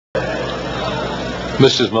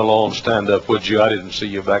Mrs. Malone, stand up, would you? I didn't see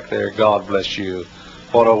you back there. God bless you.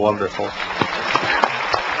 What a wonderful.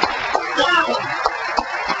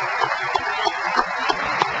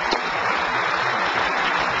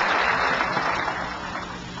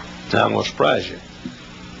 Now I'm going to surprise you.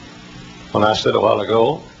 When I said a while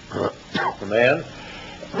ago, the man,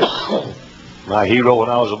 my hero when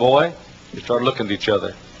I was a boy, we started looking at each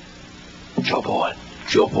other. Joe boy,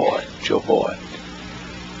 Joe boy, Joe boy.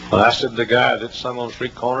 When I said the guy that sung on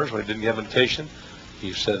street corners when he didn't get an invitation,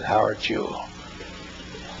 he said, Howard Joe.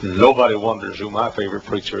 Nobody wonders who my favorite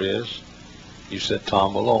preacher is. You said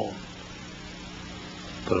Tom Malone.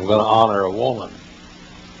 But I'm going to honor a woman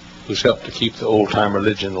who's helped to keep the old-time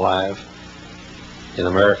religion alive in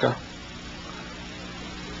America.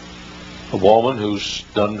 A woman who's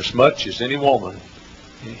done as much as any woman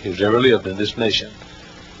who's ever lived in this nation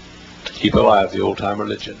to keep alive the old-time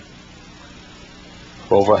religion.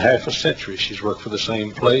 For over half a century she's worked for the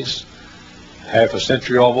same place. Half a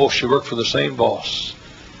century almost she worked for the same boss.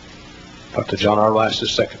 Dr. John R.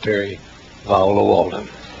 Rice's secretary, Viola Walden.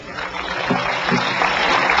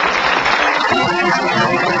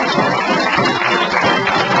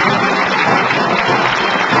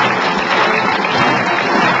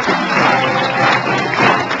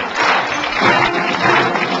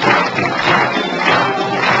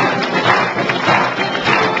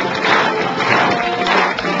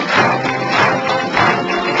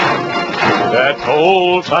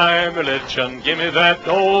 Old-time religion, give me that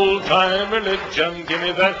old-time religion, give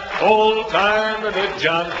me that old-time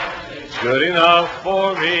religion. It's good enough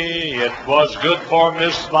for me. It was good for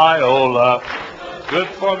Miss Viola, good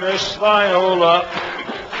for Miss Viola.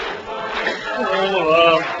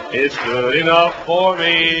 It's good enough for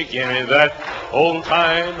me. Give me that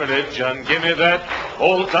old-time religion, give me that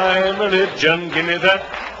old-time religion, give me that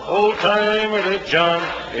old-time religion.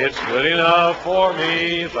 It's good enough for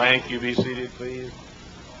me. Thank you. Be seated, please.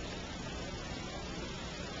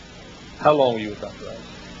 How long were you with Dr. Rice?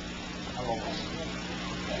 How long?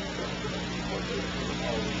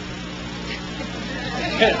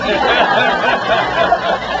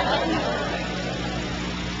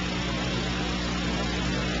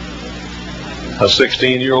 A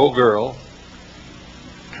 16-year-old girl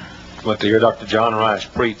went to hear Dr. John Rice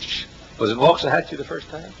preach. Was it Waxahachie the first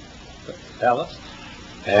time? Dallas.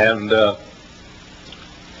 And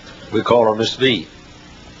we call her Miss V.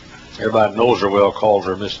 Everybody knows her well, calls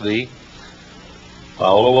her Miss V.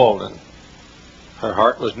 Viola Walden. Her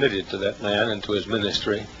heart was knitted to that man and to his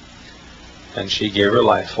ministry, and she gave her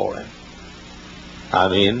life for him. I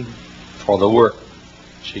mean, for the work,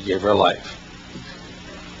 she gave her life.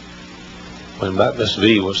 When Miss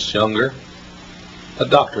V was younger, a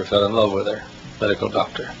doctor fell in love with her, medical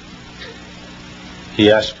doctor. He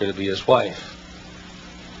asked her to be his wife.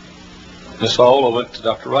 Miss Viola went to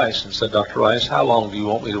Dr. Rice and said, Dr. Rice, how long do you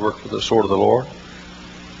want me to work for the sword of the Lord?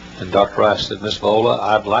 And Dr. Rice said, Miss Viola,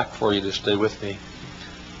 I'd like for you to stay with me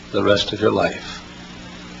the rest of your life.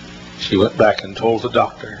 She went back and told the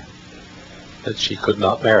doctor that she could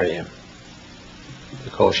not marry him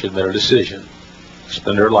because she had made a decision to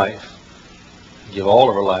spend her life, give all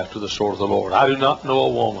of her life to the sword of the Lord. I do not know a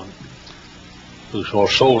woman who's more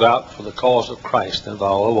sold out for the cause of Christ than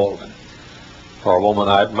Viola Walden, or a woman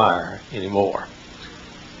I admire anymore,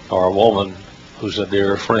 or a woman who's a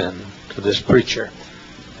dear friend to this preacher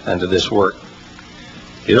and to this work.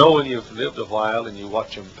 You know, when you've lived a while and you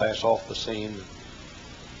watch them pass off the scene,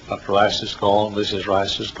 Dr. Rice is gone, Mrs.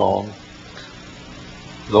 Rice is gone,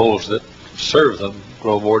 those that serve them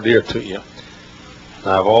grow more dear to you.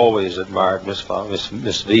 And I've always admired Miss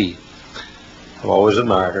V. I've always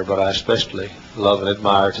admired her, but I especially love and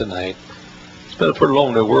admire tonight. It's been a pretty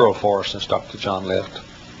lonely world for her since Dr. John left.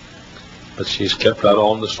 But she's kept right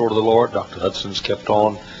on the sword of the Lord. Dr. Hudson's kept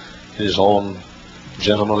on in his own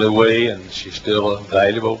gentlemanly way, and she's still a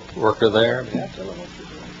valuable worker there. May I tell her what you're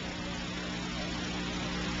doing?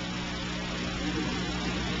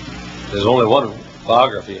 There's only one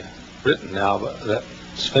biography written now, but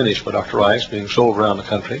that's finished by Dr. Rice, being sold around the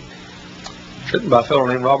country. It's written by a fellow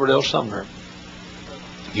named Robert L. Sumner.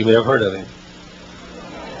 You may have heard of him.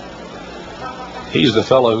 He's the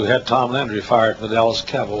fellow who had Tom Landry fired from the Dallas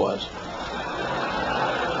Cowboys.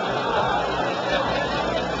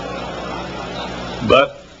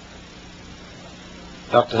 But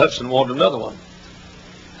Dr. Hudson wanted another one.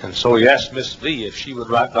 And so he asked Miss V if she would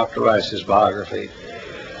write Dr. Rice's biography.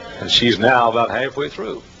 And she's now about halfway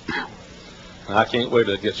through. And I can't wait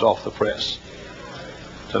till it gets off the press.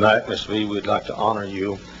 Tonight, Miss V, we'd like to honor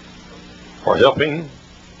you for helping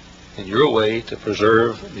in your way to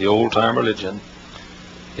preserve the old-time religion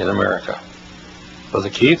in America. Brother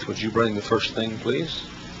Keith, would you bring the first thing, please?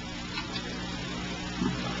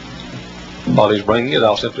 While he's bringing it,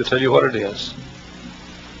 I'll simply tell you what it is.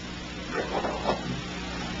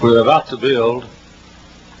 We're about to build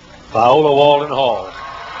Viola Walden Hall.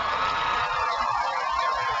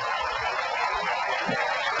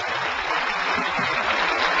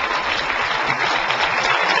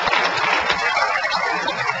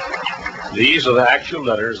 These are the actual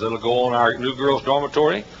letters that will go on our new girls'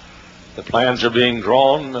 dormitory. The plans are being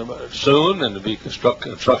drawn soon, and the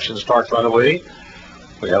construction starts right away.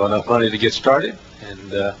 We have enough money to get started,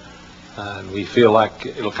 and we feel like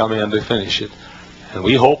it'll come in to finish it. And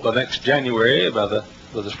we hope by next January, by the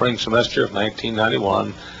spring semester of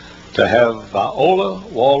 1991, to have Viola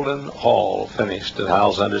Walden Hall finished at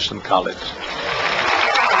Hyles Anderson College.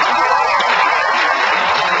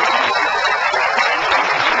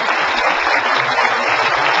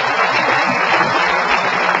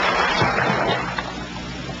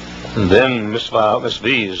 And then Miss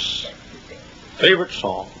V's favorite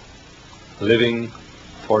song, Living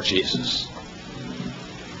for Jesus.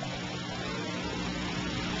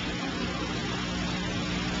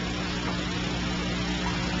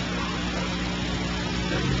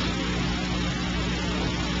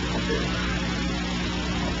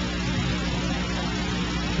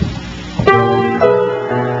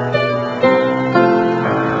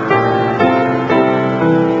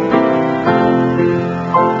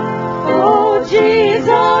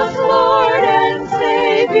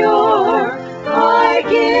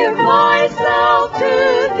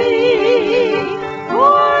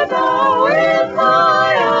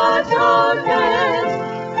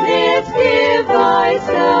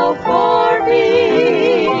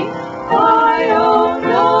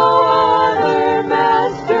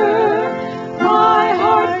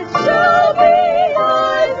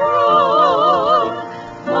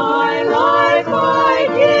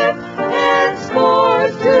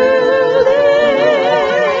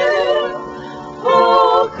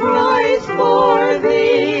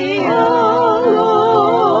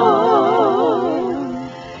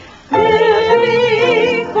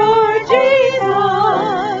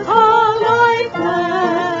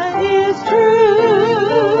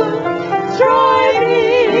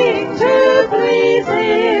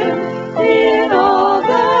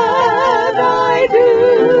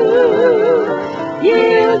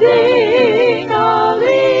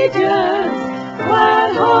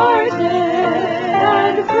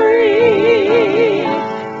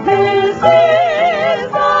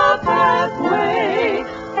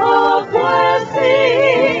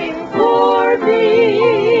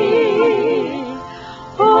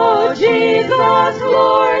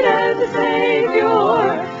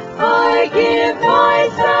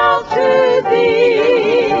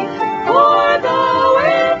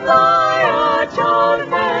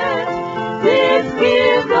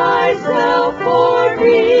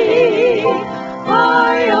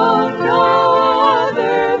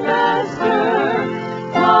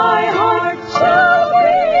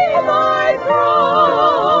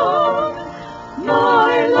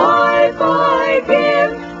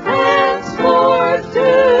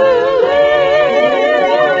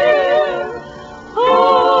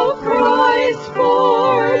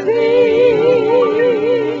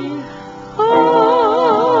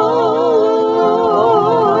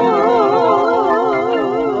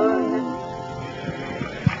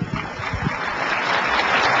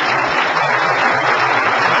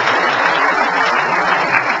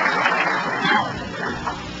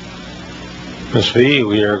 Miss V,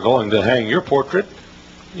 we are going to hang your portrait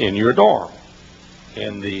in your dorm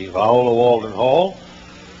in the Viola Walden Hall,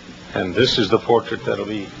 and this is the portrait that will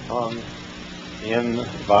be hung in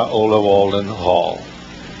Viola Walden Hall.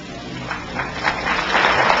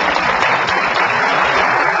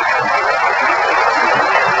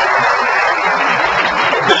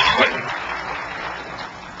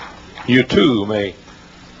 You too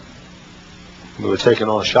we're taking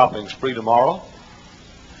on a shopping spree tomorrow,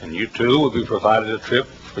 and you too will be provided a trip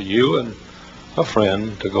for you and a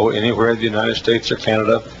friend to go anywhere in the United States or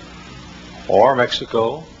Canada or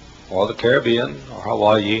Mexico or the Caribbean or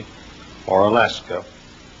Hawaii or Alaska.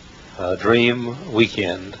 A dream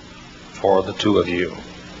weekend for the two of you.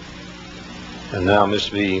 And now, Miss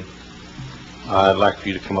V, I'd like for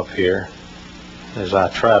you to come up here as I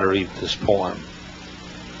try to read this poem.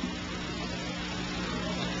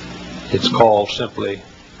 It's called simply,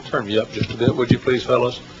 turn me up just a bit, would you please,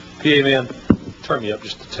 fellas? PA men, turn me up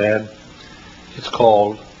just a tad. It's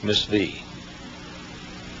called Miss V.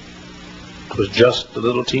 It was just a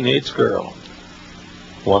little teenage girl,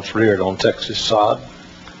 once reared on Texas sod,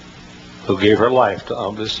 who gave her life to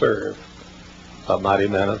humbly serve a mighty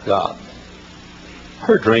man of God.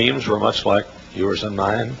 Her dreams were much like yours and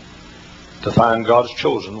mine, to find God's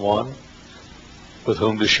chosen one with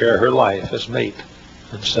whom to share her life as mate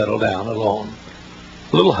and settle down alone.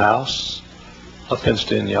 A little house, a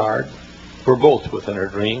fenced-in yard, were both within her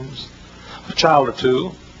dreams. A child or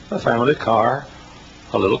two, a family car,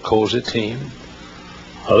 a little cozy team,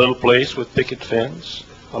 a little place with picket fence,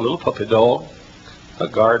 a little puppy dog, a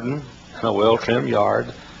garden and a well-trimmed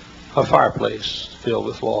yard, a fireplace filled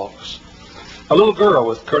with logs, a little girl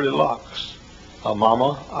with curly locks, a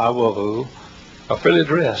mama I will woo, a frilly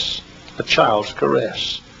dress, a child's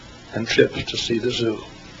caress, and trips to see the zoo,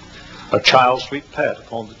 a child's sweet pat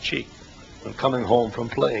upon the cheek when coming home from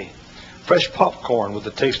play, fresh popcorn with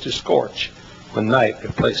a tasty scorch when night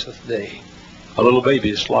replaceth day, a little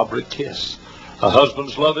baby's slobbery kiss, a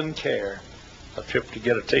husband's love and care, a trip to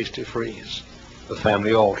get a tasty freeze, the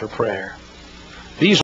family altar prayer. These